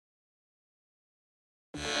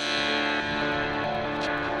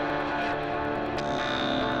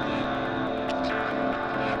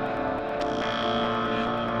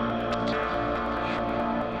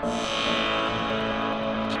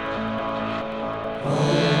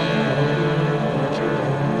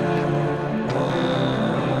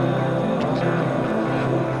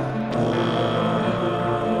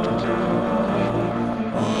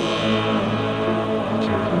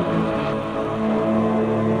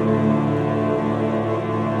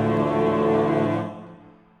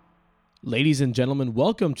Ladies and gentlemen,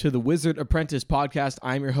 welcome to the Wizard Apprentice Podcast.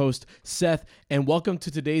 I'm your host, Seth, and welcome to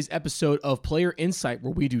today's episode of Player Insight,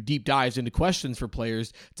 where we do deep dives into questions for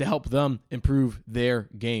players to help them improve their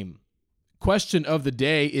game. Question of the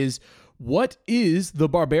day is, what is the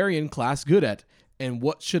Barbarian class good at, and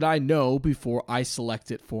what should I know before I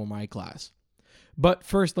select it for my class? But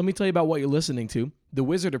first, let me tell you about what you're listening to. The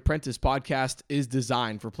Wizard Apprentice Podcast is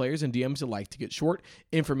designed for players and DMs alike to get short,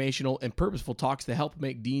 informational, and purposeful talks to help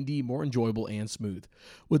make D&D more enjoyable and smooth.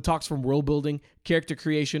 With talks from world building, character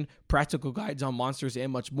creation, practical guides on monsters,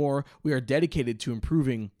 and much more, we are dedicated to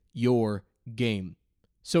improving your game.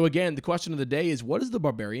 So again, the question of the day is, what is the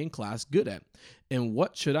Barbarian class good at? And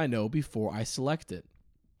what should I know before I select it?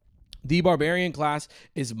 The Barbarian class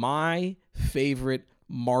is my favorite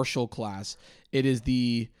martial class. It is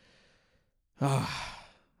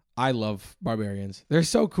I love Barbarians. They're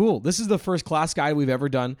so cool. This is the first class guide we've ever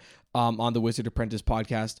done on the Wizard Apprentice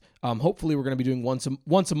Podcast. Hopefully we're going to be doing once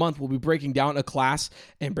a month. We'll be breaking down a class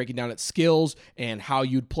and breaking down its skills and how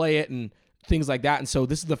you'd play it and things like that. And so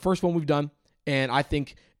this is the first one we've done, and I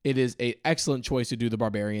think it is an excellent choice to do the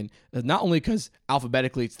Barbarian, not only because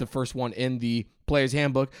alphabetically it's the first one in the Player's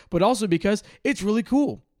Handbook, but also because it's really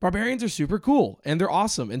cool. Barbarians are super cool, and they're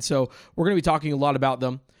awesome, and so we're going to be talking a lot about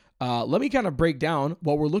them. Let me kind of break down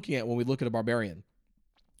what we're looking at when we look at a Barbarian.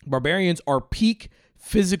 Barbarians are peak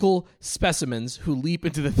physical specimens who leap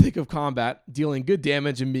into the thick of combat, dealing good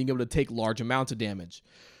damage and being able to take large amounts of damage.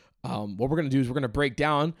 What we're going to do is we're going to break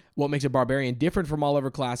down what makes a Barbarian different from all other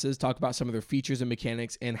classes, talk about some of their features and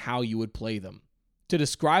mechanics, and how you would play them. To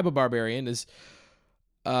describe a Barbarian is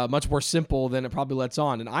much more simple than it probably lets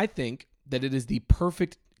on, and I think that it is the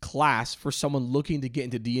perfect class for someone looking to get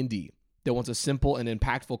into D&D that wants a simple and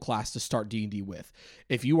impactful class to start D&D with.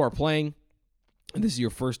 If you are playing, and this is your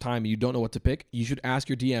first time and you don't know what to pick, you should ask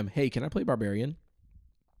your DM, hey, can I play Barbarian?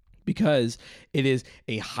 Because it is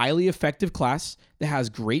a highly effective class that has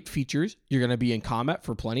great features. You're going to be in combat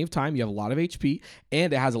for plenty of time. You have a lot of HP,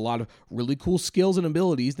 and it has a lot of really cool skills and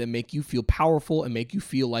abilities that make you feel powerful and make you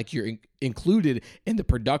feel like you're included in the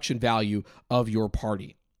production value of your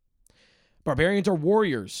party. Barbarians are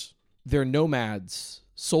warriors. They're nomads,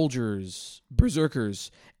 soldiers, berserkers,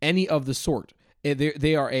 any of the sort.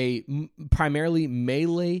 They are a primarily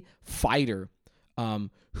melee fighter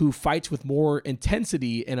who fights with more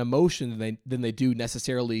intensity and emotion than they do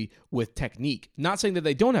necessarily with technique. Not saying that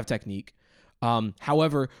they don't have technique.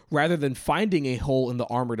 However, rather than finding a hole in the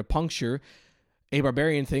armor to puncture, a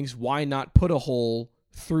barbarian thinks, why not put a hole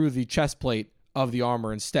through the chest plate of the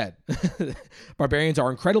armor instead? Barbarians are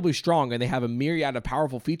incredibly strong, and they have a myriad of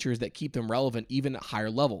powerful features that keep them relevant even at higher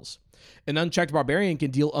levels. An unchecked barbarian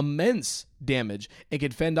can deal immense damage and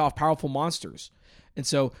can fend off powerful monsters. And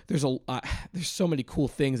so there's so many cool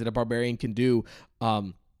things that a barbarian can do,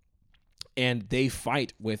 and they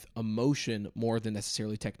fight with emotion more than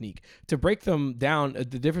necessarily technique. To break them down, the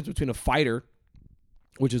difference between a fighter,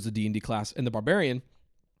 which is the D&D class, and the barbarian,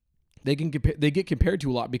 they get compared to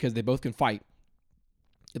a lot because they both can fight.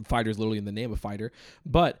 And fighter is literally in the name of fighter.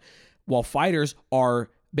 But while fighters are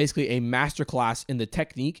basically a master class in the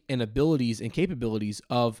technique and abilities and capabilities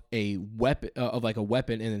of a weapon,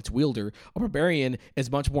 and its wielder, a barbarian is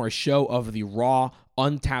much more a show of the raw,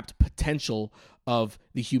 untapped potential of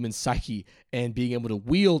the human psyche and being able to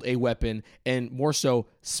wield a weapon and more so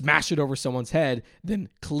smash it over someone's head than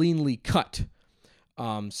cleanly cut.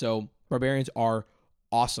 So barbarians are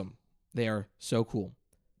awesome. They are so cool.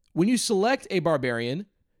 When you select a barbarian,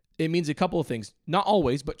 it means a couple of things. Not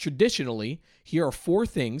always, but traditionally, here are 4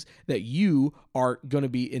 things that you are going to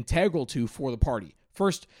be integral to for the party.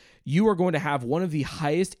 First, you are going to have one of the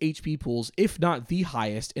highest HP pools, if not the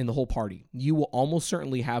highest, in the whole party. You will almost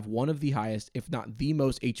certainly have one of the highest, if not the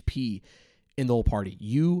most HP in the whole party.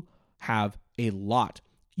 You have a lot.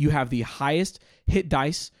 You have the highest hit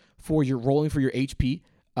dice for your rolling for your HP.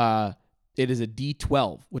 It is a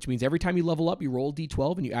D12, which means every time you level up, you roll a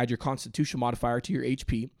D12 and you add your Constitution modifier to your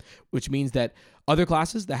HP, which means that other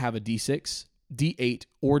classes that have a D6, D8,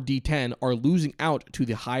 or D10 are losing out to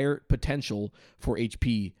the higher potential for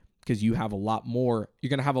HP because you have a lot more. You're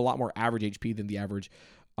going to have a lot more average HP than the average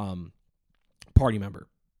party member.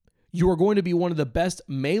 You are going to be one of the best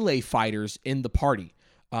melee fighters in the party,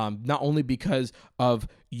 not only because of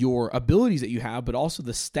your abilities that you have, but also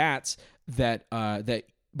the stats that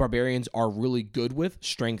barbarians are really good with,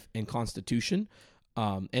 strength and constitution,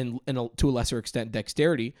 and to a lesser extent,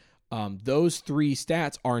 dexterity. Those 3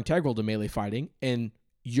 stats are integral to melee fighting, and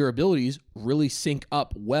your abilities really sync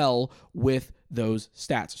up well with those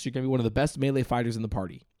stats. So you're going to be one of the best melee fighters in the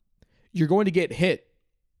party. You're going to get hit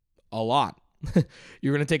a lot.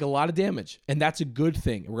 You're going to take a lot of damage, and that's a good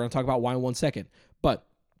thing. We're going to talk about why in 1 second, but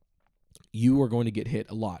you are going to get hit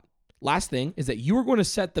a lot. Last thing is that you are going to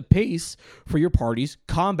set the pace for your party's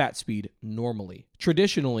combat speed normally.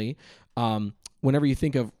 Traditionally, whenever you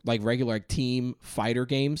think of like regular like team fighter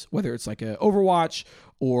games, whether it's like a Overwatch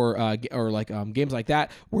or games like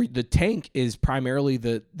that, where the tank is primarily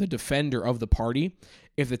the defender of the party.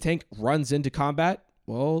 If the tank runs into combat,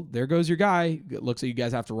 well, there goes your guy. It looks like you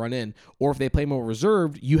guys have to run in. Or if they play more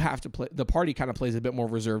reserved, you have to play. The party kind of plays a bit more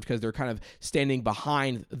reserved because they're kind of standing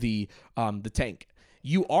behind the tank.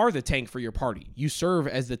 You are the tank for your party. You serve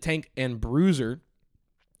as the tank and bruiser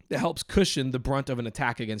that helps cushion the brunt of an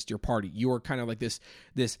attack against your party. You are kind of like this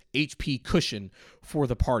HP cushion for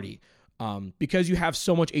the party. Because you have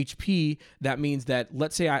so much HP, that means that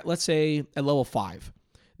let's say at level 5,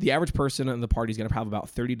 the average person in the party is going to have about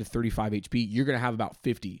 30 to 35 HP. You're going to have about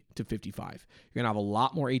 50 to 55. You're going to have a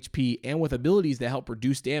lot more HP, and with abilities that help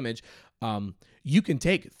reduce damage, you can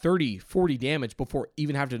take 30, 40 damage before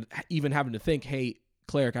even having to think, hey,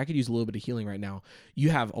 cleric, I could use a little bit of healing right now. You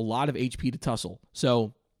have a lot of HP to tussle.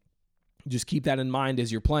 So just keep that in mind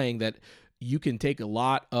as you're playing, that you can take a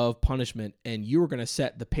lot of punishment, and you are going to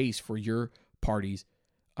set the pace for your party's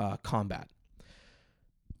combat.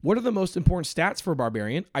 What are the most important stats for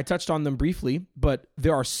Barbarian? I touched on them briefly, but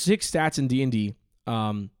there are 6 stats in D&D.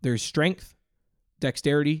 There's strength,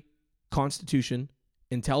 dexterity, constitution,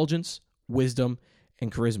 intelligence, wisdom,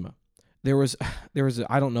 and charisma. There was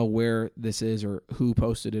I don't know where this is or who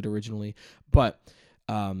posted it originally, but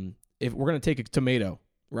if we're going to take a tomato,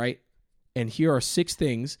 right? And here are 6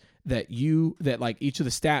 things that like each of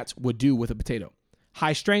the stats would do with a potato.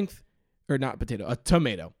 High strength, or not potato, a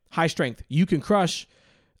tomato. High strength, you can crush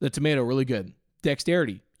the tomato really good.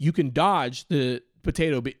 Dexterity, you can dodge the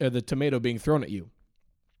tomato being thrown at you.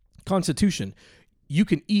 Constitution, you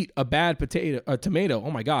can eat a tomato. Oh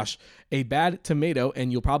my gosh, a bad tomato,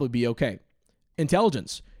 and you'll probably be okay.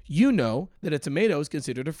 Intelligence, you know that a tomato is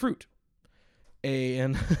considered a fruit.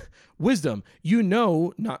 And wisdom, you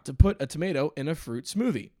know not to put a tomato in a fruit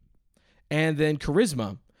smoothie. And then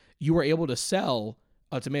charisma, you are able to sell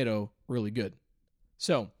a tomato really good.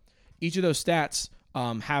 So each of those stats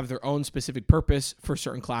have their own specific purpose for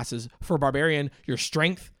certain classes. For Barbarian, your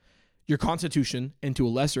strength, your constitution, and to a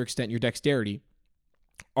lesser extent your dexterity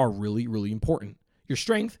are really, really important. Your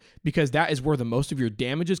strength, because that is where the most of your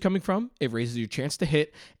damage is coming from. It raises your chance to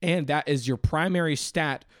hit, and that is your primary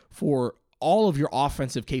stat for all of your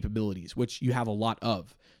offensive capabilities, which you have a lot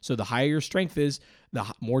of. So the higher your strength is, the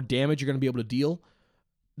more damage you're going to be able to deal.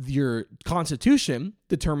 Your constitution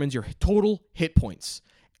determines your total hit points.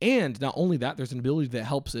 And not only that, there's an ability that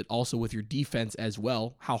helps it also with your defense as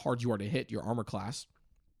well, how hard you are to hit your armor class.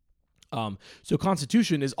 So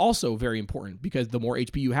constitution is also very important, because the more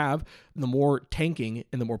HP you have, the more tanking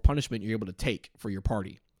and the more punishment you're able to take for your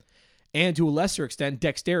party. And to a lesser extent,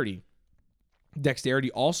 dexterity. Dexterity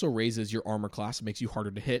also raises your armor class, makes you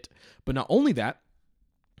harder to hit. But not only that,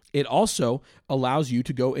 it also allows you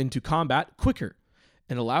to go into combat quicker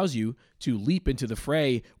and allows you to leap into the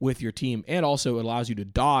fray with your team, and also allows you to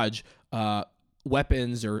dodge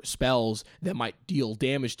weapons or spells that might deal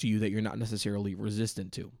damage to you that you're not necessarily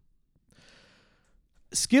resistant to.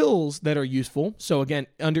 Skills that are useful. So again,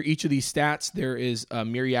 under each of these stats, there is a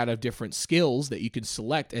myriad of different skills that you can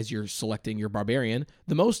select as you're selecting your Barbarian.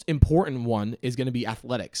 The most important one is going to be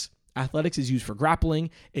athletics. Athletics is used for grappling.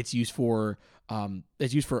 It's used for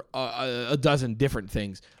a dozen different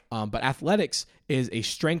things. But athletics is a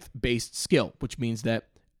strength-based skill, which means that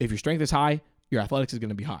if your strength is high, your athletics is going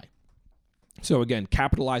to be high. So again,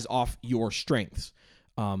 capitalize off your strengths.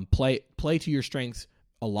 Play to your strengths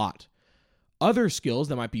a lot. Other skills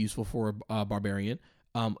that might be useful for a Barbarian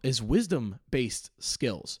is wisdom-based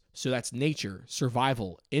skills. So that's nature,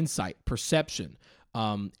 survival, insight, perception,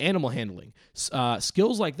 animal handling.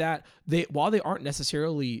 Skills like that, while they aren't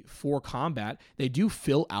necessarily for combat, they do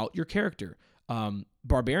fill out your character.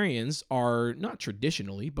 Barbarians are not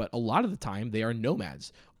traditionally, but a lot of the time they are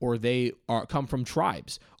nomads, or they come from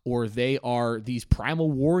tribes, or they are these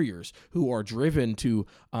primal warriors who are driven to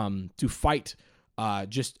fight.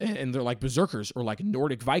 And they're like berserkers or like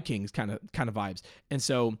Nordic Vikings kind of vibes. And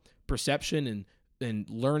so perception and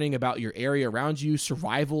learning about your area around you,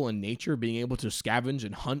 survival and nature, being able to scavenge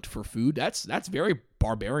and hunt for food, that's very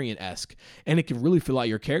Barbarian-esque. And it can really fill out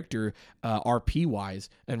your character RP-wise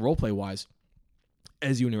and roleplay-wise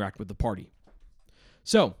as you interact with the party.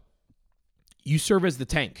 So you serve as the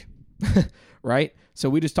tank, right?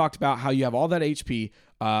 So we just talked about how you have all that HP.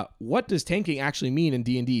 What does tanking actually mean in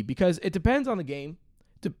D&D? Because it depends on the game,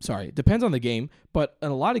 it depends on the game, but in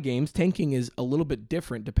a lot of games, tanking is a little bit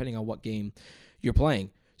different depending on what game you're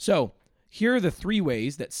playing. So here are the 3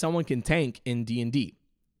 ways that someone can tank in D&D.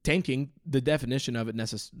 Tanking, the definition of it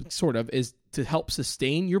is to help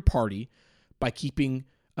sustain your party by keeping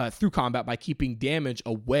through combat by keeping damage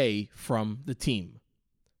away from the team.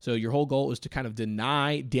 So your whole goal is to kind of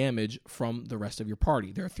deny damage from the rest of your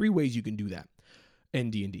party. There are 3 ways you can do that in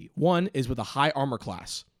D&D. One is with a high armor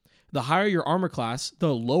class. The higher your armor class,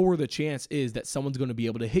 the lower the chance is that someone's going to be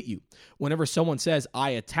able to hit you. Whenever someone says,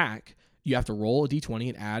 I attack, you have to roll a d20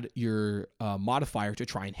 and add your modifier to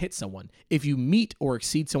try and hit someone. If you meet or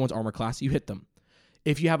exceed someone's armor class, you hit them.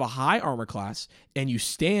 If you have a high armor class and you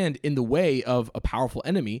stand in the way of a powerful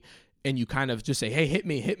enemy and you kind of just say, hey, hit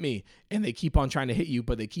me, and they keep on trying to hit you,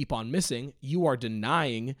 but they keep on missing, you are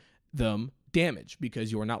denying them damage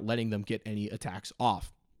because you are not letting them get any attacks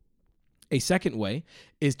off. A second way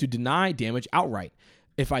is to deny damage outright.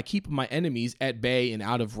 If I keep my enemies at bay and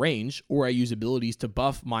out of range, or I use abilities to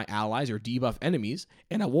buff my allies or debuff enemies,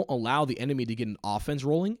 and I won't allow the enemy to get an offense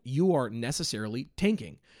rolling, you are necessarily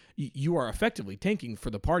tanking. You are effectively tanking for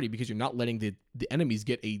the party because you're not letting the enemies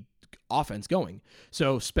get a offense going.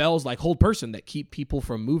 So spells like Hold Person that keep people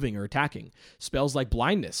from moving or attacking. Spells like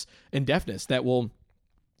Blindness and Deafness that will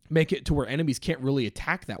make it to where enemies can't really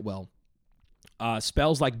attack that well.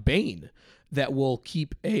 Spells like Bane that will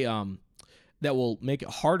keep that will make it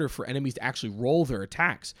harder for enemies to actually roll their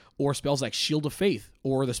attacks, or spells like Shield of Faith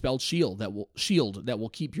or the spell Shield that will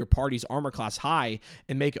keep your party's armor class high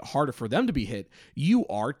and make it harder for them to be hit. You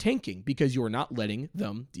are tanking because you are not letting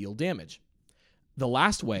them deal damage. The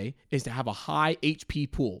last way is to have a high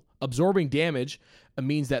HP pool. Absorbing damage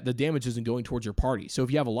means that the damage isn't going towards your party. So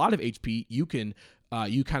if you have a lot of HP, you can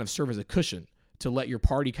you kind of serve as a cushion to let your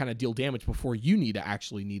party kind of deal damage before you need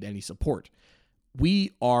any support.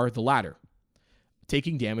 We are the latter.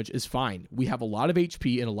 Taking damage is fine. We have a lot of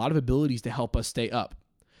HP and a lot of abilities to help us stay up.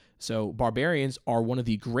 So Barbarians are one of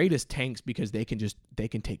the greatest tanks because they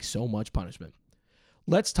can take so much punishment.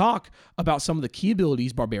 Let's talk about some of the key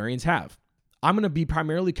abilities Barbarians have. I'm going to be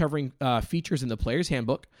primarily covering features in the player's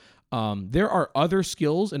handbook. There are other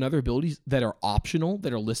skills and other abilities that are optional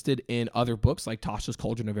that are listed in other books like Tasha's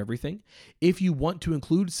Cauldron of Everything. If you want to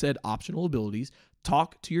include said optional abilities,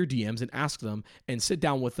 talk to your DMs and ask them and sit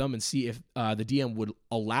down with them and see if the DM would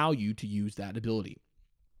allow you to use that ability.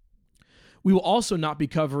 We will also not be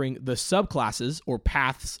covering the subclasses or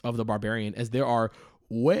paths of the Barbarian, as there are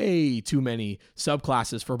way too many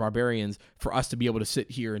subclasses for Barbarians for us to be able to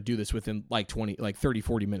sit here and do this within 30,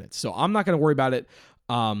 40 minutes. So I'm not going to worry about it.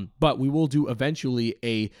 But we will do we'll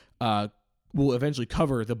eventually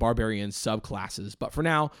cover the Barbarian subclasses. But for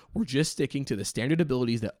now, we're just sticking to the standard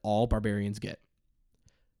abilities that all Barbarians get.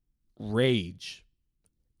 Rage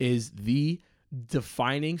is the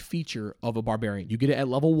defining feature of a Barbarian. You get it at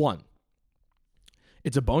level 1.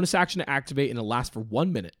 It's a bonus action to activate and it lasts for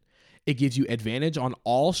 1 minute. It gives you advantage on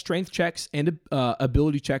all strength checks and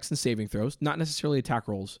ability checks and saving throws. Not necessarily attack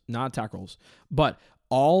rolls, but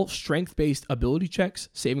all strength-based ability checks,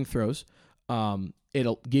 saving throws,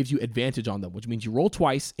 it gives you advantage on them, which means you roll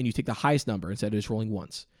twice and you take the highest number instead of just rolling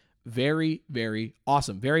once. Very, very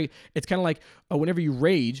awesome. It's kind of like whenever you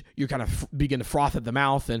rage, you kind of begin to froth at the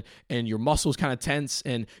mouth and your muscles kind of tense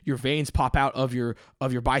and your veins pop out of your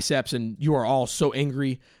biceps and you are all so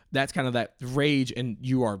angry. That's kind of that rage and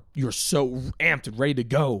you're so amped and ready to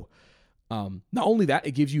go. Not only that,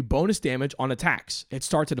 it gives you bonus damage on attacks. It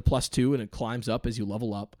starts at a +2 and it climbs up as you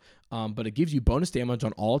level up. But it gives you bonus damage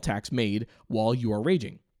on all attacks made while you are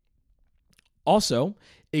raging. Also,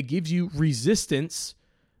 it gives you resistance,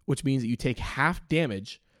 which means that you take half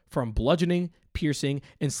damage from bludgeoning, piercing,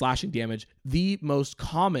 and slashing damage, the most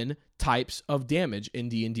common types of damage in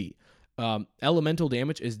D&D. Elemental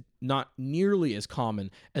damage is not nearly as common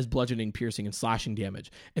as bludgeoning, piercing, and slashing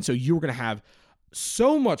damage. And so you're going to have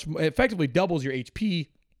so much, effectively doubles your HP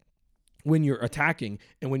when you're attacking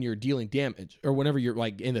and when you're dealing damage or whenever you're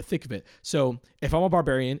in the thick of it. So if I'm a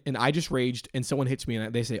Barbarian and I just raged and someone hits me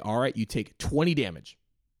and they say, all right, you take 20 damage.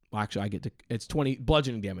 Well, actually, it's 20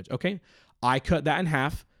 bludgeoning damage. Okay. I cut that in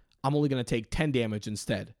half. I'm only going to take 10 damage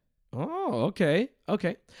instead. Oh, okay.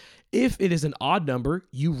 Okay. If it is an odd number,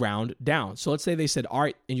 you round down. So let's say they said, all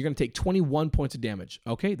right, and you're going to take 21 points of damage.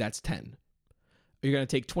 Okay. That's 10. You're going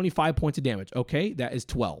to take 25 points of damage. Okay, that is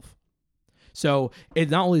 12. So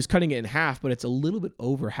it not only is cutting it in half, but it's a little bit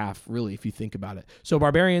over half, really, if you think about it. So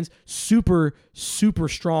Barbarians, super, super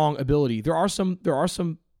strong ability. There are some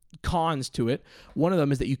cons to it. One of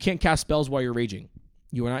them is that you can't cast spells while you're raging.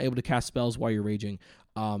 You are not able to cast spells while you're raging.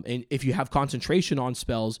 And if you have concentration on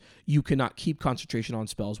spells, you cannot keep concentration on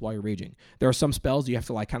spells while you're raging. There are some spells you have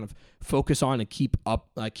to like kind of focus on and keep up,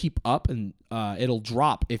 and it'll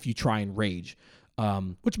drop if you try and rage,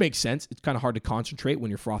 which makes sense. It's kind of hard to concentrate when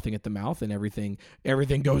you're frothing at the mouth and everything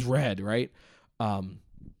goes red, right?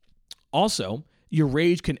 Also, your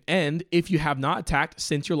rage can end if you have not attacked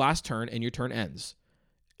since your last turn and your turn ends.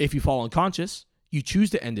 If you fall unconscious, you choose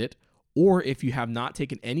to end it, or if you have not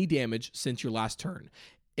taken any damage since your last turn.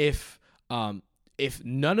 If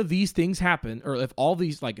none of these things happen, or if all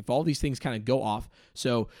these things kind of go off,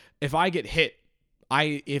 so if I get hit,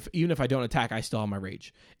 even if I don't attack, I still have my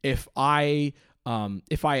rage. If I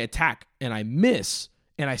attack and I miss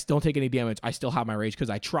and I don't take any damage, I still have my rage because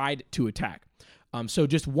I tried to attack. So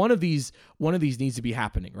just one of these needs to be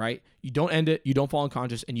happening, right? You don't end it, you don't fall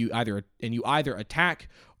unconscious, and you either attack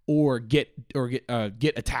or get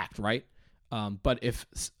attacked, right? But if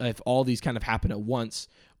all these kind of happen at once,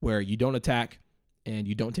 where you don't attack and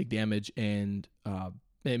you don't take damage, and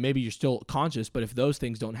maybe you're still conscious, but if those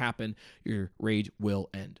things don't happen, your rage will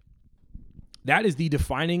end. That is the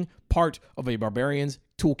defining part of a barbarian's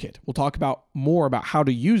toolkit. We'll talk more about how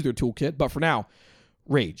to use their toolkit, but for now,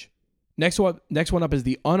 rage. Next one up is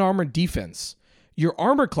the unarmored defense. Your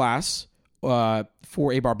armor class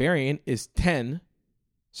for a barbarian is 10,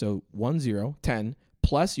 so 10,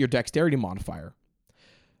 plus your dexterity modifier.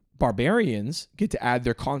 Barbarians get to add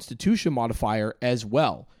their constitution modifier as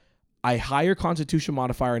well. A higher constitution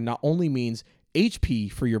modifier not only means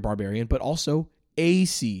HP for your barbarian, but also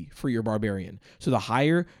AC for your barbarian. So the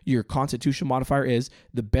higher your constitution modifier is,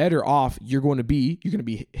 the better off you're going to be. You're going to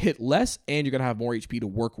be hit less, and you're going to have more HP to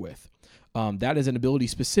work with. That is an ability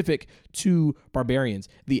specific to barbarians.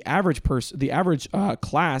 The average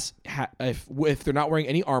class, if they're not wearing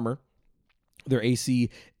any armor, their AC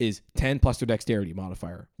is 10 plus their dexterity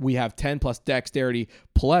modifier. We have 10 plus dexterity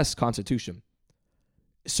plus constitution,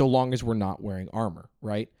 so long as we're not wearing armor,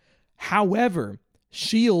 right? However,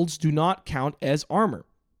 shields do not count as armor.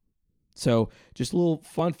 So just a little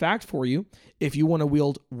fun fact for you. If you want to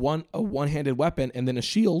wield a one-handed weapon and then a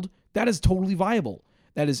shield, that is totally viable.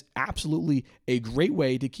 That is absolutely a great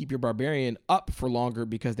way to keep your barbarian up for longer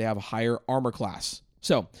because they have a higher armor class.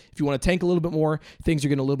 So if you want to tank a little bit more, things are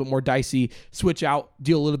getting a little bit more dicey, switch out,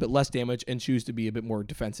 deal a little bit less damage, and choose to be a bit more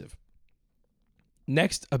defensive.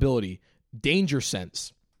 Next ability, Danger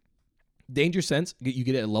Sense. Danger Sense, you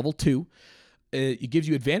get it at level 2. It gives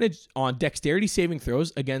you advantage on dexterity saving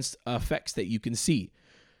throws against effects that you can see.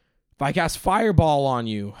 If I cast Fireball on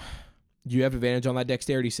you, you have advantage on that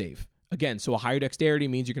dexterity save. Again, so a higher dexterity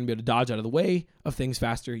means you're going to be able to dodge out of the way of things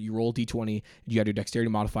faster. You roll D20, you got your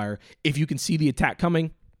dexterity modifier. If you can see the attack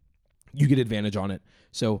coming, you get advantage on it.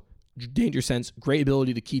 So Danger Sense, great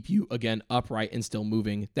ability to keep you, again, upright and still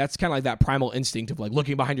moving. That's kind of like that primal instinct of like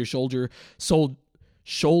looking behind your shoulder,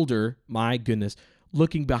 my goodness,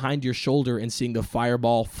 looking behind your shoulder and seeing the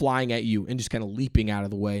fireball flying at you and just kind of leaping out of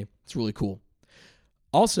the way. It's really cool.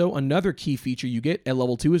 Also, another key feature you get at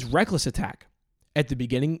level 2 is Reckless Attack. At the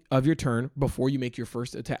beginning of your turn, before you make your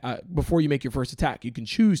first attack, you can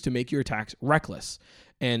choose to make your attacks reckless,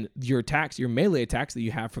 and your melee attacks that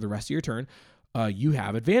you have for the rest of your turn, you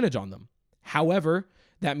have advantage on them. However,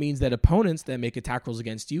 that means that opponents that make attack rolls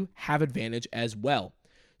against you have advantage as well.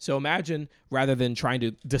 So imagine, rather than trying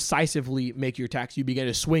to decisively make your attacks, you begin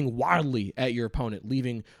to swing wildly at your opponent,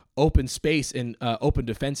 leaving open space and open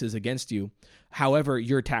defenses against you. However,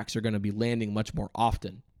 your attacks are going to be landing much more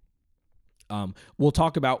often. We'll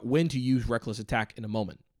talk about when to use Reckless Attack in a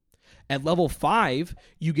moment. At level 5,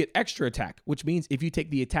 you get Extra Attack, which means if you take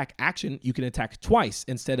the attack action, you can attack twice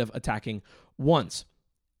instead of attacking once.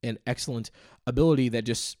 An excellent ability that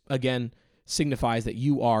just, again, signifies that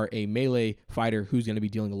you are a melee fighter who's going to be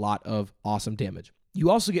dealing a lot of awesome damage. You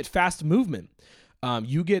also get Fast Movement.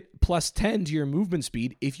 You get plus 10 to your movement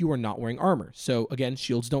speed if you are not wearing armor. So, again,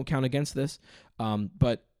 shields don't count against this,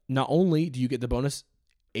 but not only do you get the bonus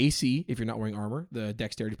AC if you're not wearing armor, the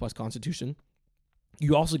dexterity plus constitution,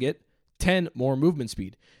 you also get 10 more movement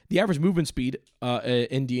speed. The average movement speed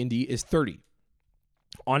in D&D is 30.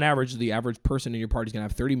 On average, the average person in your party is going to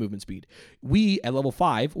have 30 movement speed. We, at level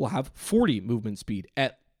 5, will have 40 movement speed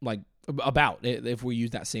if we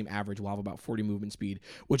use that same average, we'll have about 40 movement speed,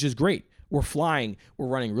 which is great. We're flying, we're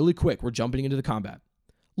running really quick, we're jumping into the combat.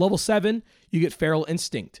 Level 7, you get Feral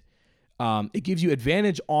Instinct. It gives you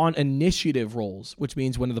advantage on initiative rolls, which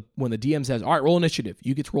means when the DM says, all right, roll initiative,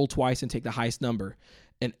 you get to roll twice and take the highest number.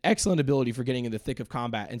 An excellent ability for getting in the thick of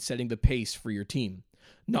combat and setting the pace for your team.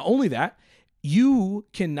 Not only that, you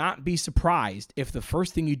cannot be surprised if the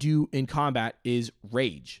first thing you do in combat is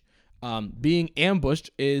rage. Being ambushed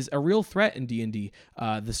is a real threat in D&D.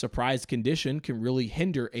 The surprise condition can really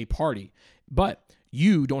hinder a party, but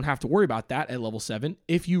you don't have to worry about that at level 7.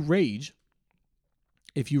 If you rage,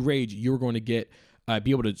 you're going to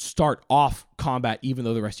be able to start off combat even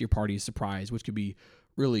though the rest of your party is surprised, which could be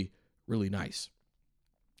really, really nice.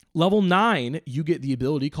 Level 9, you get the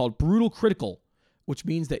ability called Brutal Critical, which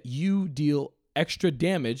means that you deal extra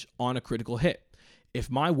damage on a critical hit. If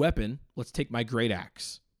my weapon, let's take my great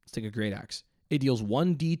axe. Let's take a great axe. It deals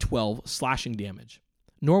 1d12 slashing damage.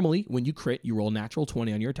 Normally, when you crit, you roll a natural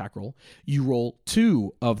 20 on your attack roll. You roll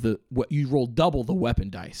you roll double the weapon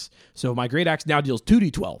dice. So my great axe now deals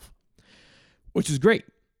 2d12, which is great.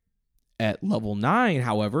 At level 9,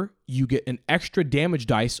 however, you get an extra damage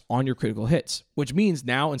dice on your critical hits, which means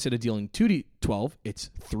now instead of dealing 2d12,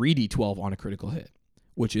 it's 3d12 on a critical hit,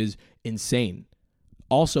 which is insane.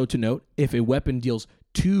 Also to note, if a weapon deals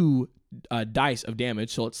 2 dice of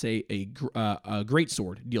damage, so let's say a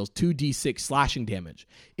greatsword deals 2d6 slashing damage.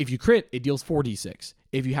 If you crit, it deals 4d6.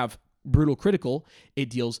 If you have brutal critical,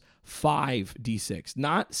 it deals 5d6,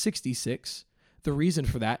 not 6d6. The reason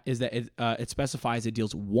for that is that it specifies it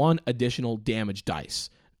deals 1 additional damage dice,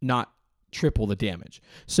 not triple the damage.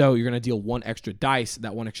 So you're going to deal 1 extra dice,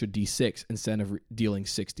 that 1 extra d6, instead of dealing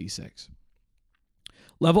 6d6.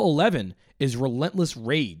 Level 11 is Relentless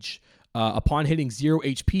Rage. Upon hitting 0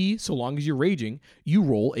 HP, so long as you're raging, you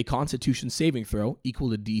roll a Constitution saving throw equal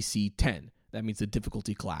to DC 10. That means the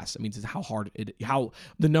difficulty class. That means it's how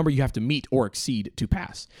the number you have to meet or exceed to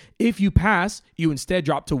pass. If you pass, you instead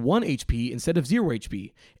drop to 1 HP instead of 0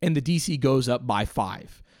 HP, and the DC goes up by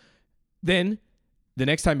 5. Then, the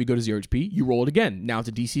next time you go to 0 HP, you roll it again. Now it's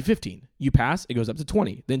a DC 15. You pass, it goes up to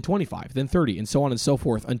 20, then 25, then 30, and so on and so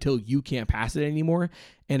forth until you can't pass it anymore,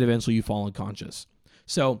 and eventually you fall unconscious.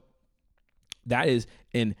 So, that is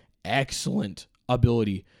an excellent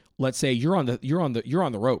ability. Let's say you're on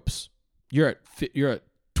the ropes. You're at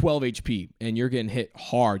 12 HP and you're getting hit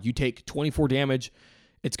hard. You take 24 damage.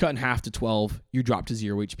 It's cut in half to 12. You drop to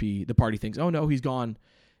 0 HP. The party thinks, oh no, he's gone.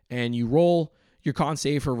 And you roll your con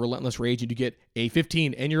save for Relentless Rage and you get a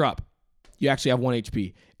 15 and you're up. You actually have 1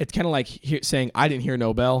 HP. It's kind of like saying, I didn't hear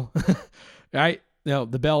no bell, right? No,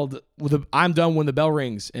 the bell, I'm done when the bell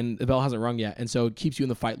rings and the bell hasn't rung yet. And so it keeps you in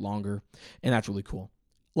the fight longer. And that's really cool.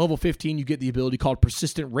 Level 15, you get the ability called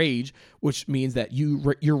Persistent Rage, which means that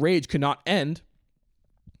your rage cannot end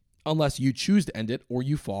unless you choose to end it or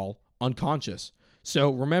you fall unconscious.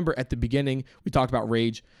 So remember at the beginning, we talked about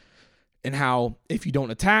rage and how if you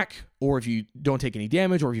don't attack or if you don't take any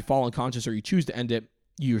damage or if you fall unconscious or you choose to end it,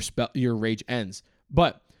 your rage ends.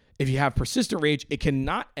 But if you have persistent rage, it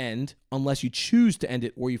cannot end unless you choose to end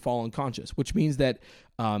it or you fall unconscious, which means that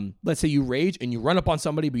let's say you rage and you run up on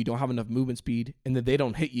somebody, but you don't have enough movement speed and then they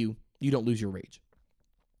don't hit you, you don't lose your rage.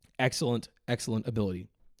 Excellent, excellent ability.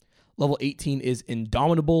 Level 18 is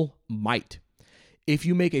Indomitable Might. If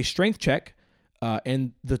you make a strength check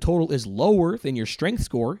and the total is lower than your strength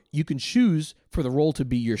score, you can choose for the roll to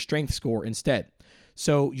be your strength score instead.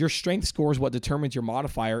 So your strength score is what determines your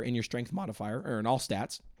modifier in your strength modifier or in all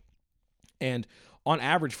stats. And on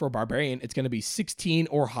average for a barbarian, it's going to be 16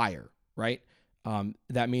 or higher, right?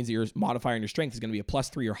 That means that your modifier in your strength is going to be a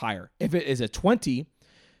 +3 or higher. If it is a 20,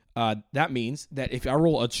 that means that if I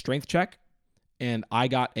roll a strength check and I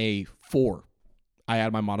got a 4, I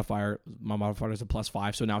add my modifier. My modifier is a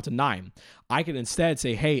 +5, so now it's a 9. I can instead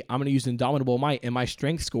say, hey, I'm going to use Indomitable Might, and my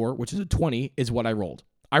strength score, which is a 20, is what I rolled.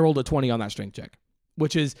 I rolled a 20 on that strength check,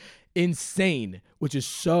 which is insane, which is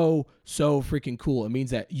so freaking cool. It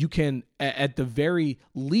means that you can, at the very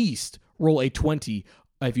least, roll a 20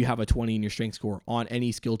 if you have a 20 in your strength score on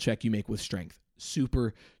any skill check you make with strength.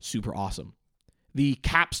 Super, super awesome. The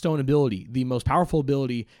capstone ability, the most powerful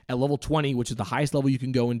ability at level 20, which is the highest level you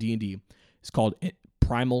can go in D&D, is called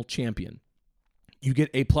Primal Champion. You get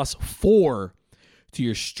a +4 to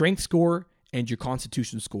your strength score and your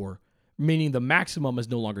constitution score, meaning the maximum is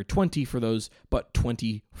no longer 20 for those, but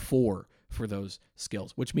 24 for those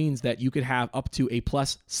skills, which means that you could have up to a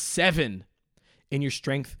 +7 in your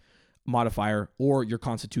strength modifier or your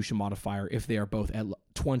constitution modifier if they are both at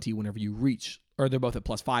 20 whenever you reach, or they're both at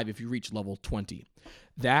 +5 if you reach level 20.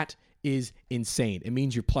 That is insane. It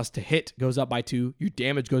means your plus to hit goes up by 2, your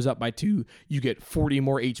damage goes up by 2, you get 40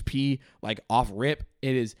 more HP like off rip.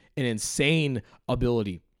 It is an insane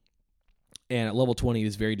ability. And at level 20, it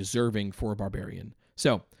is very deserving for a barbarian.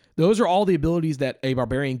 So those are all the abilities that a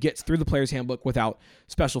barbarian gets through the player's handbook without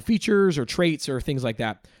special features or traits or things like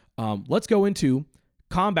that. Let's go into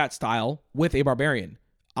combat style with a barbarian.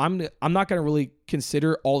 I'm not going to really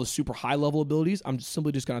consider all the super high level abilities. I'm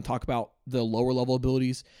simply just going to talk about the lower level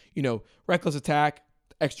abilities. You know, reckless attack,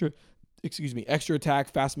 extra extra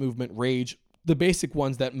attack, fast movement, rage, the basic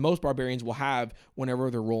ones that most barbarians will have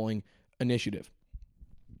whenever they're rolling initiative.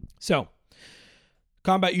 So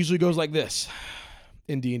combat usually goes like this.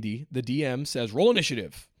 In D&D, the DM says, roll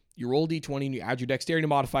initiative. You roll D20 and you add your dexterity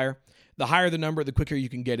modifier. The higher the number, the quicker you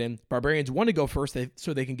can get in. Barbarians want to go first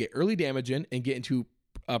so they can get early damage in and get into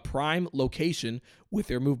a prime location with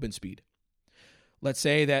their movement speed. Let's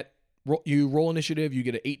say that you roll initiative, you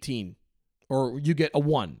get an 18, or you get a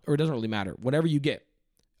 1, or it doesn't really matter. Whatever you get.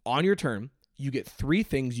 On your turn, you get 3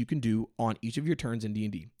 things you can do on each of your turns in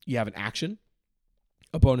D&D. You have an action,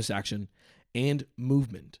 a bonus action, and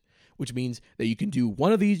movement, which means that you can do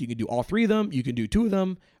one of these, you can do all 3 of them, you can do 2 of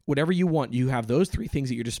them, whatever you want. You have those 3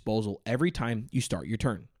 things at your disposal every time you start your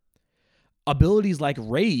turn. Abilities like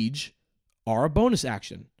Rage are a bonus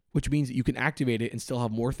action, which means that you can activate it and still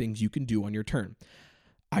have more things you can do on your turn.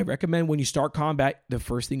 I recommend when you start combat, the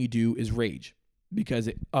first thing you do is Rage, because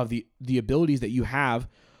of the abilities that you have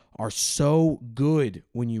are so good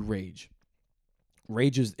when you Rage.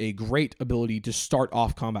 Rage is a great ability to start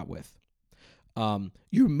off combat with.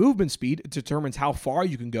 Your movement speed determines how far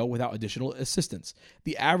you can go without additional assistance.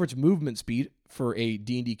 The average movement speed for a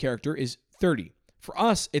D&D character is 30. For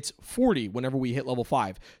us, it's 40 whenever we hit level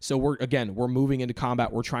 5. So we're moving into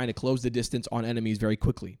combat. We're trying to close the distance on enemies very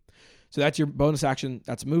quickly. So that's your bonus action.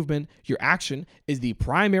 That's movement. Your action is the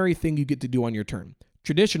primary thing you get to do on your turn.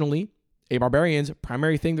 Traditionally, a barbarian's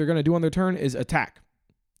primary thing they're going to do on their turn is attack.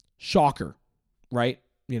 Shocker, right?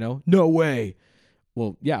 No way.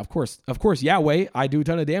 Well, yeah, of course, yeah, way. I do a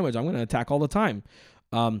ton of damage. I'm going to attack all the time.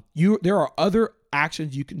 There are other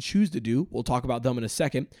actions you can choose to do. We'll talk about them in a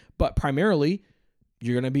second, but primarily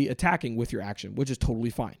you're going to be attacking with your action, which is totally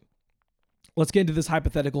fine. Let's get into this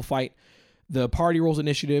hypothetical fight. The party rolls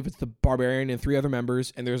initiative. It's the barbarian and 3 other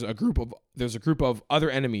members, and there's a group of other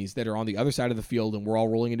enemies that are on the other side of the field, and we're all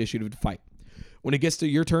rolling initiative to fight. When it gets to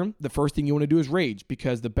your turn, the first thing you want to do is Rage,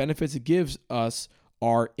 because the benefits it gives us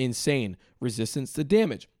are insane. Resistance to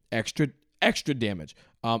damage, extra damage,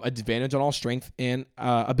 advantage on all strength and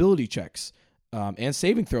ability checks, and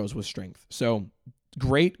saving throws with strength. So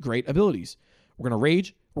great abilities. We're going to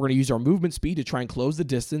Rage. We're going to use our movement speed to try and close the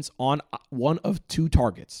distance on one of 2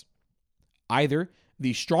 targets. Either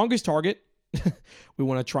the strongest target, we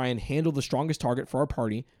want to try and handle the strongest target for our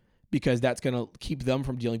party, because that's going to keep them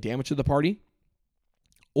from dealing damage to the party.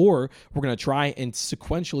 Or we're going to try and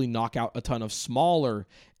sequentially knock out a ton of smaller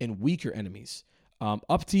and weaker enemies.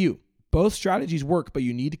 Up to you. Both strategies work, but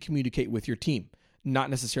you need to communicate with your team. Not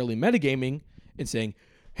necessarily metagaming and saying,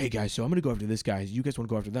 hey guys, so I'm going to go after this guy. You guys want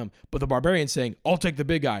to go after them. But the barbarian saying, I'll take the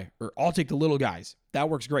big guy, or I'll take the little guys. That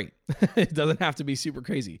works great. It doesn't have to be super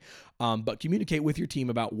crazy. But communicate with your team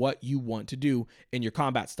about what you want to do in your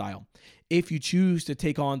combat style. If you choose to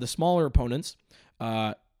take on the smaller opponents,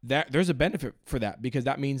 there's a benefit for that, because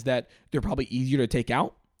that means that they're probably easier to take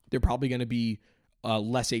out. They're probably going to be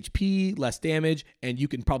less HP, less damage, and you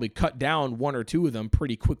can probably cut down 1 or 2 of them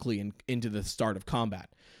pretty quickly into the start of combat.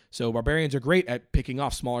 So barbarians are great at picking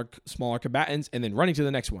off smaller combatants and then running to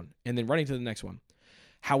the next one, and then running to the next one.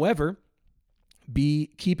 However,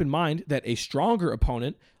 keep in mind that a stronger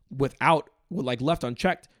opponent left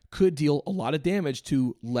unchecked could deal a lot of damage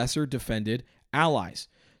to lesser defended allies.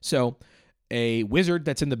 So a wizard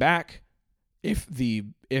that's in the back, if the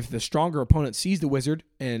stronger opponent sees the wizard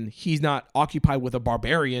and he's not occupied with a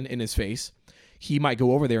barbarian in his face, he might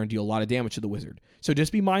go over there and deal a lot of damage to the wizard. So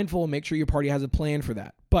just be mindful and make sure your party has a plan for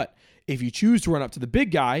that. But if you choose to run up to the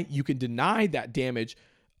big guy, you can deny that damage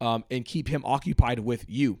and keep him occupied with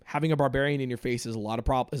you. Having a barbarian in your face is a lot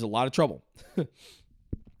of trouble.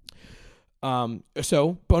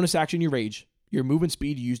 So bonus action, you Rage. Your movement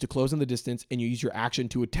speed you use to close on the distance, and you use your action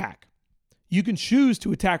to attack. You can choose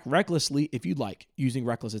to attack recklessly if you'd like, using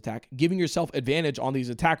reckless attack, giving yourself advantage on these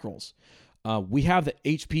attack rolls. We have the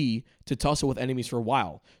HP to tussle with enemies for a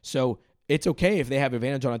while, so it's okay if they have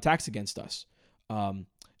advantage on attacks against us.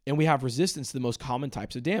 And we have resistance to the most common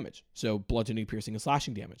types of damage, so bludgeoning, piercing, and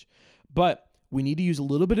slashing damage. But we need to use a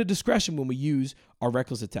little bit of discretion when we use our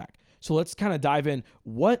reckless attack. So let's kind of dive in.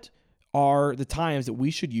 What are the times that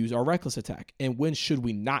we should use our reckless attack, and when should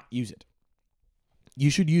we not use it? You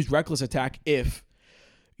should use reckless attack if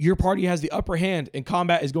your party has the upper hand and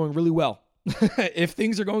combat is going really well. If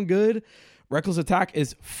things are going good, reckless attack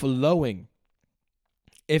is flowing.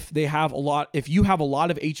 If you have a lot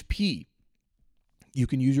of HP, you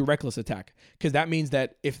can use your reckless attack, because that means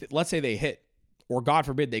that if, let's say, they hit, or God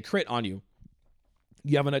forbid they crit on you,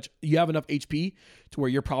 you have enough HP to where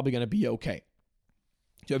you're probably going to be okay.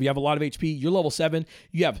 So if you have a lot of HP, you're level 7,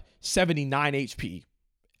 you have 79 HP,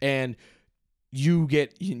 and you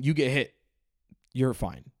get hit, you're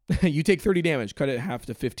fine. You take 30 damage, cut it in half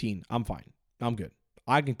to 15. I'm fine. I'm good.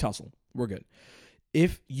 I can tussle. We're good.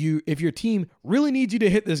 If your team really needs you to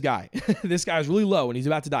hit this guy, this guy's really low and he's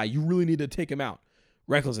about to die, you really need to take him out.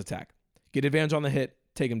 Reckless attack. Get advantage on the hit,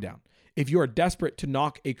 take him down. If you are desperate to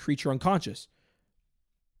knock a creature unconscious,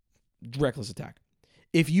 reckless attack.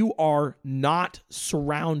 If you are not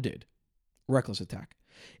surrounded, reckless attack.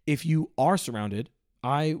 If you are surrounded,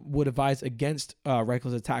 I would advise against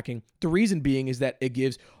reckless attacking. The reason being is that it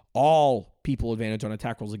gives all people advantage on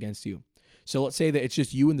attack rolls against you. So let's say that it's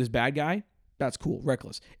just you and this bad guy. That's cool,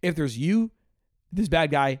 reckless. If there's you, this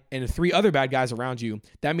bad guy, and 3 other bad guys around you,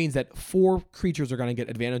 that means that 4 creatures are going to get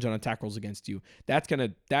advantage on attack rolls against you. That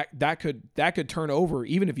could turn over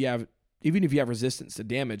even if you have resistance to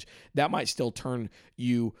damage. That might still turn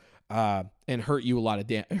you and hurt you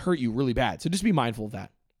hurt you really bad. So just be mindful of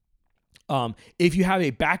that. If you have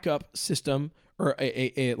a backup system or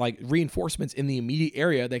a like reinforcements in the immediate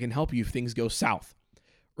area that can help you if things go south,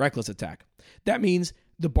 reckless attack. That means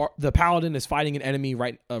the paladin is fighting an enemy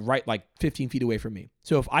right like 15 feet away from me.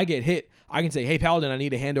 So if I get hit, I can say, "Hey paladin, I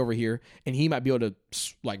need a hand over here," and he might be able to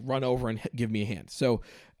like run over and give me a hand. So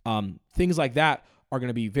things like that are going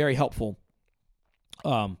to be very helpful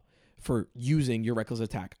for using your reckless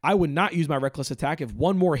attack. I would not use my reckless attack if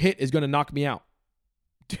one more hit is going to knock me out.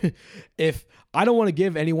 If I don't want to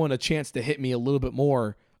give anyone a chance to hit me a little bit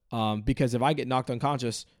more, because if I get knocked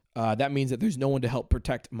unconscious, that means that there's no one to help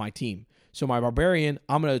protect my team. So my barbarian,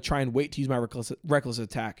 I'm going to try and wait to use my reckless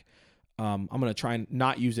attack. I'm going to try and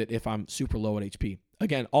not use it if I'm super low at HP.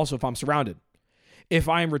 Again, also if I'm surrounded. If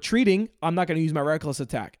I am retreating, I'm not going to use my reckless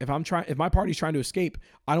attack. If my party's trying to escape,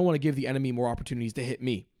 I don't want to give the enemy more opportunities to hit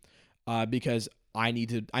me, because I need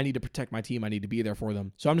to protect my team. I need to be there for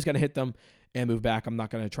them. So I'm just going to hit them and move back. I'm not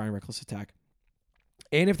going to try and reckless attack.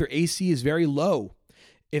 And if their AC is very low,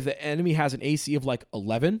 if the enemy has an AC of like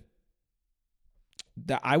 11,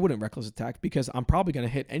 that I wouldn't reckless attack because I'm probably going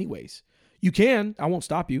to hit anyways. You can. I won't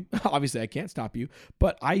stop you. Obviously, I can't stop you,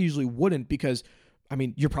 but I usually wouldn't because, I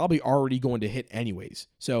mean, you're probably already going to hit anyways.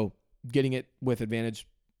 So getting it with advantage,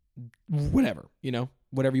 whatever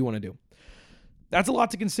you want to do. That's a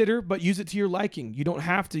lot to consider, but use it to your liking. You don't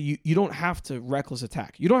have to. You don't have to reckless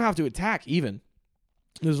attack. You don't have to attack even.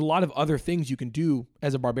 There's a lot of other things you can do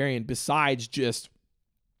as a barbarian besides just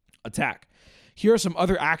attack. Here are some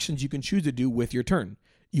other actions you can choose to do with your turn.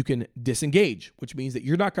 You can disengage, which means that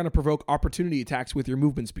you're not going to provoke opportunity attacks with your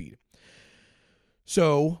movement speed.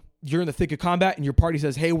 So you're in the thick of combat and your party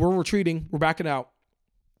says, "Hey, we're retreating. We're backing out."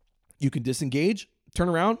 You can disengage, turn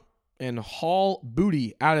around, and haul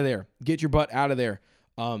booty out of there. Get your butt out of there.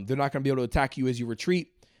 They're not going to be able to attack you as you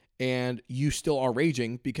retreat, and you still are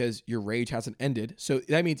raging because your rage hasn't ended. So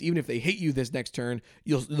that means even if they hit you this next turn,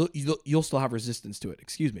 you'll still have resistance to it.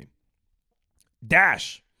 Excuse me.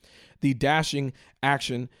 Dash. The dashing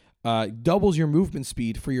action doubles your movement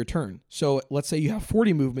speed for your turn. So let's say you have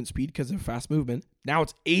 40 movement speed because of fast movement. Now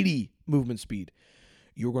it's 80 movement speed.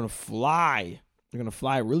 You're going to fly. You're going to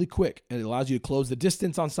fly really quick, and it allows you to close the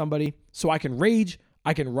distance on somebody. So I can rage,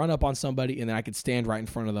 I can run up on somebody, and then I can stand right in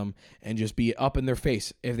front of them and just be up in their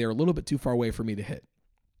face if they're a little bit too far away for me to hit.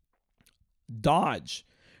 Dodge.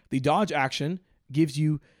 The dodge action gives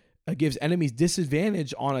enemies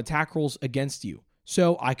disadvantage on attack rolls against you.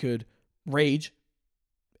 So I could rage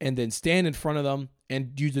and then stand in front of them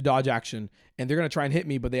and use the dodge action, and they're going to try and hit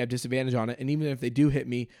me, but they have disadvantage on it. And even if they do hit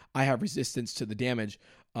me, I have resistance to the damage.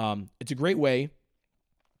 It's a great way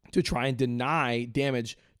to try and deny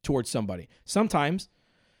damage towards somebody. Sometimes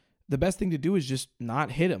the best thing to do is just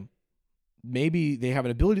not hit them. Maybe they have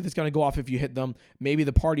an ability that's going to go off if you hit them. Maybe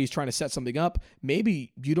the party is trying to set something up.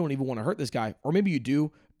 Maybe you don't even want to hurt this guy, or maybe you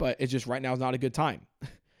do, but it's just right now is not a good time.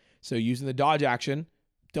 So using the dodge action,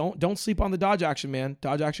 don't sleep on the dodge action, man.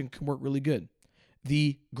 Dodge action can work really good.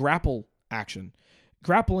 The grapple action.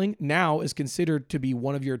 Grappling now is considered to be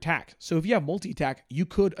one of your attacks. So if you have multi-attack, you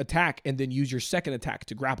could attack and then use your second attack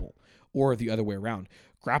to grapple, or the other way around.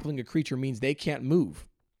 Grappling a creature means they can't move,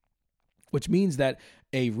 which means that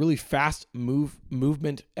a really fast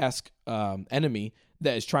movement-esque enemy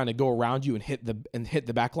that is trying to go around you and hit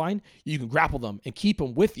the back line, you can grapple them and keep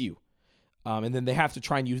them with you. And then they have to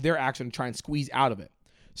try and use their action to try and squeeze out of it.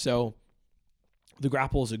 So the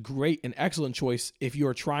grapple is a great and excellent choice if you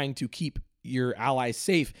are trying to keep your allies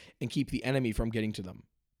safe and keep the enemy from getting to them.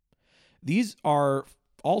 These are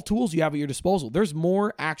all tools you have at your disposal. There's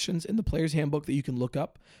more actions in the player's handbook that you can look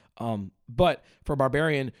up. But for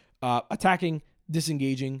Barbarian, attacking,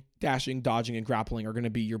 disengaging, dashing, dodging, and grappling are going to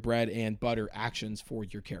be your bread and butter actions for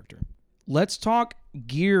your character. Let's talk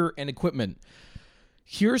gear and equipment.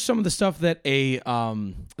 Here's some of the stuff that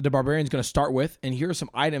the Barbarian is going to start with, and here are some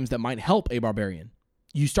items that might help a Barbarian.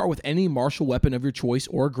 You start with any martial weapon of your choice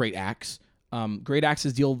or a great axe. Great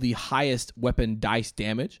axes deal the highest weapon dice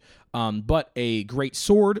damage, but a great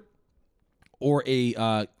sword or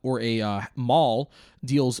a maul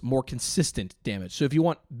deals more consistent damage. So if you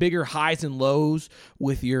want bigger highs and lows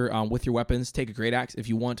with your weapons, take a great axe. If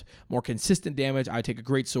you want more consistent damage, I take a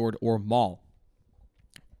great sword or maul.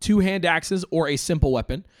 2 hand axes or a simple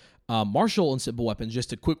weapon. Martial and simple weapons, just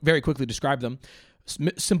to very quickly describe them.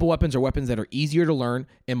 Simple weapons are weapons that are easier to learn,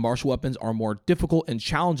 and martial weapons are more difficult and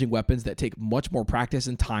challenging weapons that take much more practice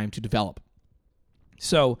and time to develop.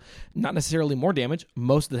 So, not necessarily more damage.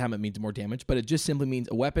 Most of the time it means more damage, but it just simply means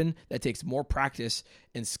a weapon that takes more practice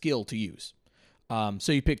and skill to use.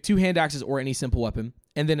 So you pick 2 hand axes or any simple weapon,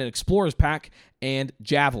 and then an explorer's pack and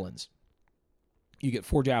javelins. You get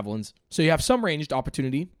 4 javelins. So you have some ranged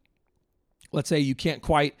opportunity. Let's say you can't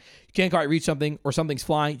quite reach something, or something's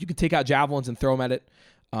flying. You can take out javelins and throw them at it.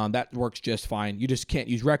 That works just fine. You just can't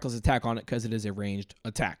use reckless attack on it because it is a ranged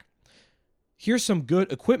attack. Here's some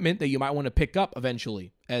good equipment that you might want to pick up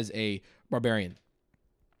eventually as a Barbarian.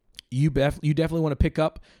 You definitely want to pick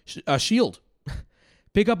up a shield.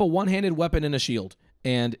 Pick up a one-handed weapon and a shield,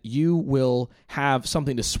 and you will have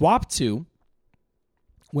something to swap to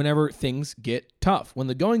whenever things get tough. When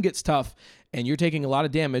the going gets tough and you're taking a lot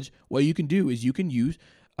of damage, what you can do is you can use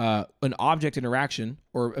an object interaction,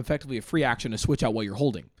 or effectively a free action, to switch out what you're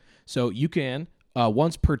holding. So you can,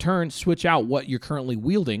 once per turn, switch out what you're currently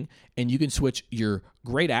wielding, and you can switch your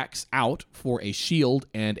great axe out for a shield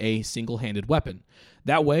and a single-handed weapon.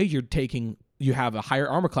 That way you have a higher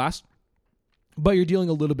armor class, but you're dealing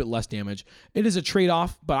a little bit less damage. It is a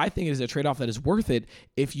trade-off, but I think it is a trade-off that is worth it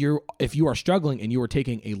if you are struggling and you are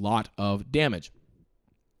taking a lot of damage.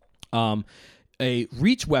 A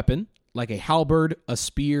reach weapon, like a halberd, a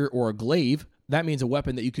spear, or a glaive, that means a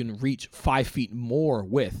weapon that you can reach 5 feet more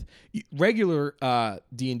with. Regular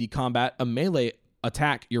D&D combat, a melee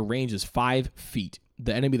attack, your range is 5 feet.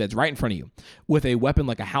 The enemy that's right in front of you. With a weapon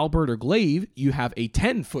like a halberd or glaive, you have a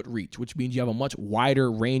 10-foot reach, which means you have a much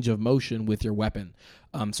wider range of motion with your weapon.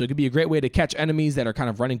 So it could be a great way to catch enemies that are kind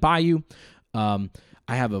of running by you. I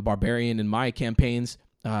have a Barbarian in my campaigns,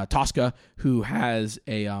 Tosca, who has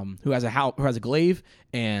a glaive,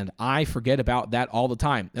 and I forget about that all the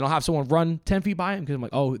time. And I'll have someone run 10 feet by him because I'm like,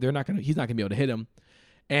 oh, he's not gonna be able to hit him.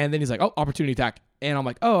 And then he's like, oh, opportunity attack. And I'm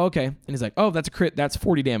like, oh, okay. And he's like, oh, that's a crit. That's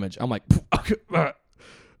 40 damage. I'm like, okay.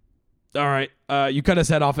 All right, you cut his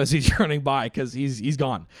head off as he's running by because he's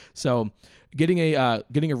gone. So getting a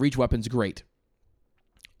reach weapon's great.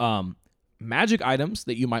 Magic items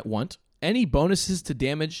that you might want, any bonuses to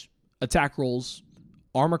damage, attack rolls,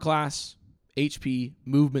 armor class, HP,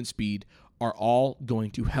 movement speed are all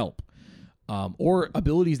going to help. Or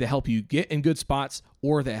abilities that help you get in good spots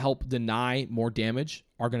or that help deny more damage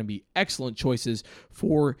are going to be excellent choices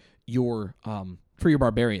for your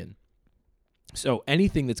Barbarian. So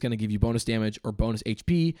anything that's going to give you bonus damage or bonus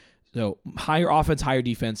HP, so higher offense, higher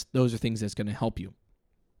defense, those are things that's going to help you.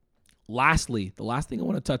 Lastly, the last thing I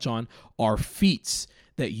want to touch on are feats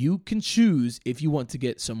that you can choose if you want to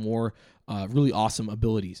get some more really awesome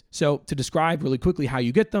abilities. So to describe really quickly how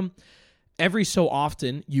you get them, every so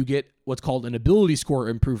often you get what's called an ability score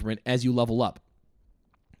improvement as you level up.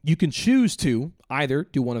 You can choose to either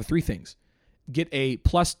do one of 3 things. Get a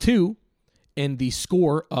 +2 in the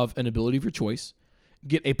score of an ability of your choice,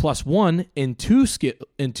 get a +1 in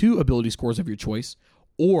two ability scores of your choice,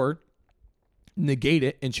 or negate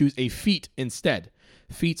it and choose a feat instead.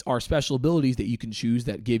 Feats are special abilities that you can choose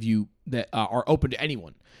that are open to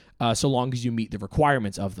anyone, so long as you meet the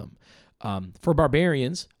requirements of them. For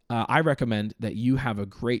Barbarians, I recommend that you have a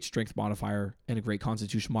great strength modifier and a great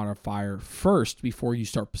constitution modifier first before you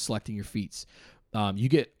start selecting your feats. You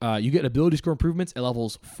get ability score improvements at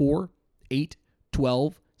levels 4, 8,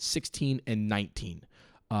 12, 16, and 19.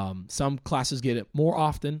 Some classes get it more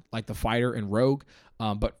often, like the fighter and rogue,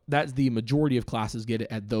 but that's the majority of classes get it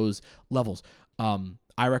at those levels.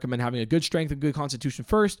 I recommend having a good strength and good constitution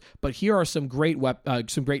first, but here are some great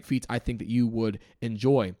feats I think that you would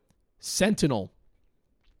enjoy. Sentinel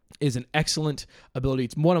is an excellent ability.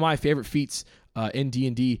 It's one of my favorite feats in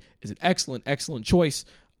D&D. Is an excellent choice.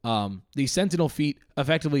 The Sentinel feat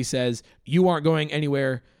effectively says, you aren't going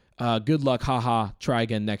anywhere. Good luck, haha, try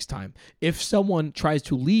again next time. If someone tries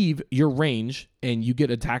to leave your range and you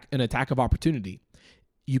get an attack of opportunity,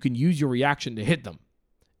 you can use your reaction to hit them.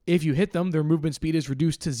 If you hit them, their movement speed is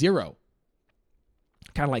reduced to 0.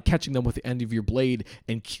 Kind of like catching them with the end of your blade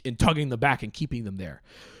and tugging them back and keeping them there.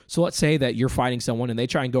 So let's say that you're fighting someone and they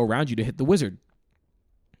try and go around you to hit the wizard.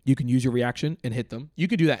 you can use your reaction and hit them. You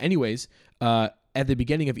can do that anyways. At the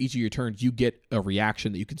beginning of each of your turns, you get a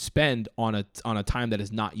reaction that you can spend on a time that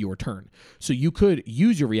is not your turn. So you could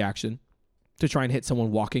use your reaction to try and hit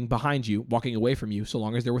someone walking behind you, walking away from you, so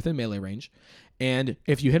long as they're within melee range. And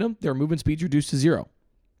if you hit them, their movement speed is reduced to 0.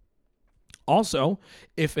 Also,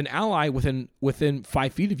 if an ally within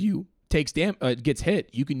 5 feet of you gets hit,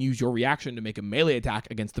 you can use your reaction to make a melee attack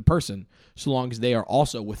against the person, so long as they are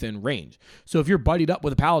also within range. So if you're buddied up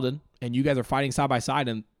with a paladin and you guys are fighting side by side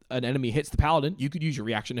and an enemy hits the paladin, you could use your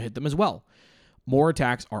reaction to hit them as well. More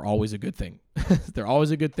attacks are always a good thing. They're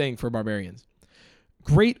always a good thing for barbarians.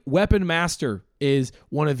 Great Weapon Master is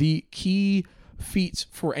one of the key feats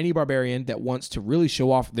for any barbarian that wants to really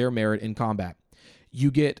show off their merit in combat. You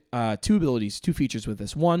get 2 features with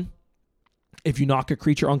this. One, if you knock a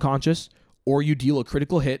creature unconscious or you deal a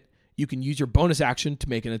critical hit, you can use your bonus action to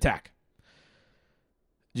make an attack.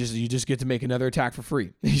 You just get to make another attack for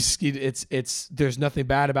free. There's nothing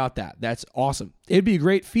bad about that. That's awesome. It'd be a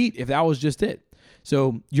great feat if that was just it.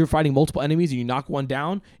 So you're fighting multiple enemies and you knock one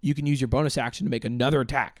down, you can use your bonus action to make another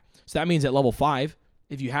attack. So that means at level 5,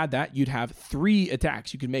 if you had that, you'd have 3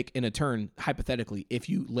 attacks you could make in a turn, hypothetically, if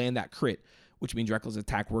you land that crit, which means reckless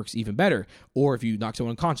attack works even better, or if you knock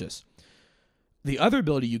someone unconscious. The other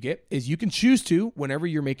ability you get is you can choose to, whenever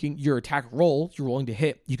you're making your attack roll, you're rolling to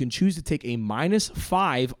hit, you can choose to take a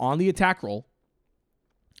 -5 on the attack roll,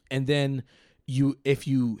 and then if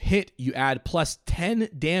you hit, you add plus 10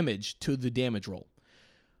 damage to the damage roll.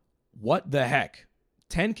 What the heck?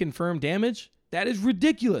 10 confirmed damage? That is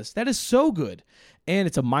ridiculous. That is so good. And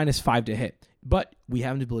it's a -5 to hit. But we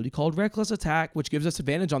have an ability called Reckless Attack, which gives us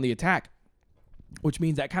advantage on the attack, which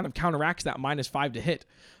means that kind of counteracts that -5 to hit.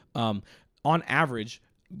 On average,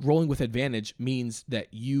 rolling with advantage means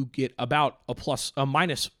that you get about a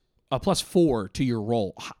 +4 to your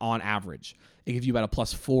roll on average. It gives you about a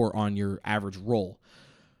 +4 on your average roll.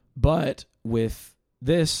 But with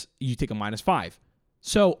this, you take a -5.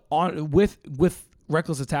 So with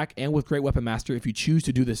Reckless Attack and with Great Weapon Master, if you choose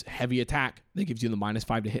to do this heavy attack, that gives you the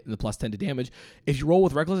 -5 to hit and the +10 to damage. If you roll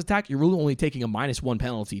with Reckless Attack, you're really only taking a -1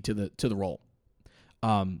 penalty to the roll.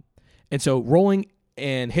 And so rolling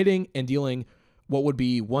and hitting and dealing what would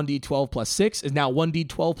be 1d12 plus 6 is now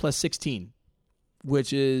 1d12 plus 16,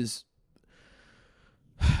 which is,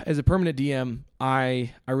 as a permanent DM,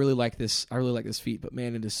 I really like this. I really like this feat, but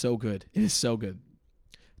man, it is so good. It is so good.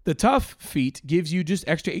 The tough feat gives you just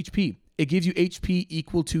extra HP. It gives you HP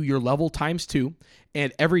equal to your level times 2,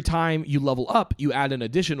 and every time you level up, you add an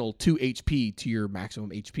additional 2 HP to your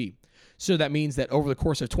maximum HP. So that means that over the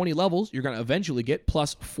course of 20 levels, you're going to eventually get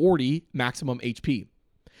plus 40 maximum HP.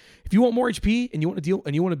 If you want more HP and you want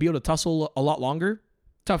to be able to tussle a lot longer,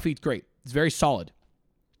 tough feat's great. It's very solid.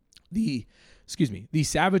 The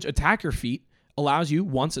Savage Attacker feat allows you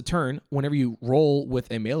once a turn, whenever you roll with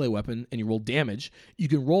a melee weapon and you roll damage, you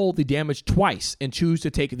can roll the damage twice and choose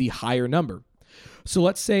to take the higher number. So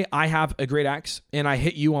let's say I have a great axe and I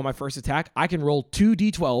hit you on my first attack. I can roll 2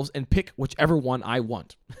 d12s and pick whichever one I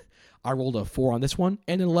want. I rolled a 4 on this one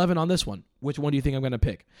and an 11 on this one. Which one do you think I'm going to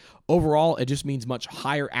pick? Overall, it just means much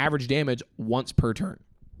higher average damage once per turn.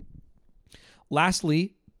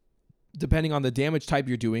 Lastly, depending on the damage type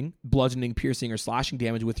you're doing, bludgeoning, piercing, or slashing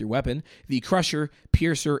damage with your weapon, the Crusher,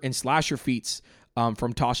 Piercer, and Slasher feats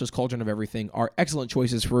from Tasha's Cauldron of Everything are excellent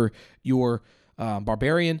choices for your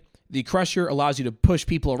Barbarian. The Crusher allows you to push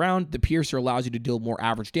people around, the Piercer allows you to deal more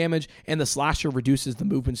average damage, and the Slasher reduces the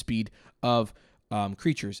movement speed of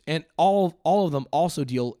creatures. And all of them also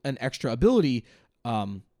deal an extra ability.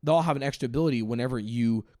 They'll all have an extra ability whenever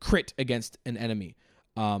you crit against an enemy.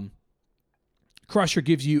 Crusher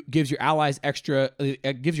gives your allies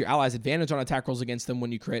advantage on attack rolls against them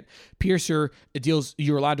when you crit. Piercer,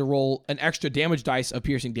 you're allowed to roll an extra damage dice of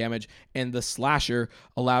piercing damage, and the Slasher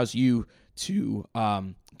allows you to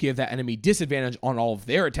give that enemy disadvantage on all of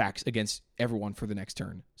their attacks against everyone for the next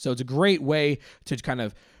turn. So it's a great way to kind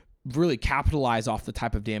of really capitalize off the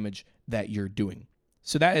type of damage that you're doing.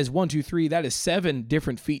 So that is 1, 2, 3. That is 7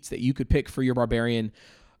 different feats that you could pick for your Barbarian.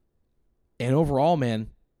 And overall, man,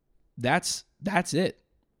 that's it.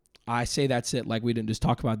 I say that's it like we didn't just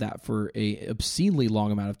talk about that for a obscenely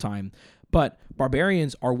long amount of time. But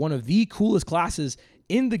Barbarians are one of the coolest classes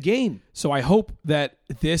in the game. So I hope that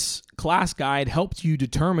this class guide helped you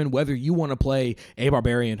determine whether you want to play a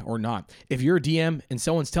Barbarian or not. If you're a DM and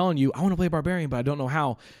someone's telling you, I want to play Barbarian, but I don't know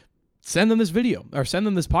how, send them this video or send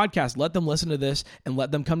them this podcast. Let them listen to this and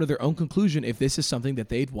let them come to their own conclusion if this is something that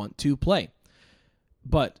they'd want to play.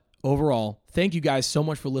 But Overall, thank you guys so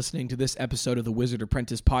much for listening to this episode of the Wizard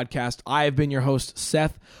Apprentice Podcast. I have been your host,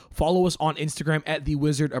 Seth. Follow us on Instagram at the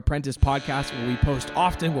Wizard Apprentice Podcast, where we post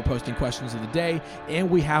often. We're posting questions of the day,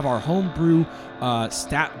 and we have our homebrew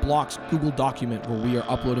stat blocks Google document where we are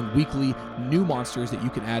uploading weekly new monsters that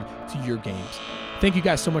you can add to your games. Thank you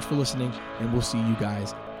guys so much for listening, and we'll see you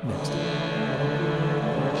guys next time.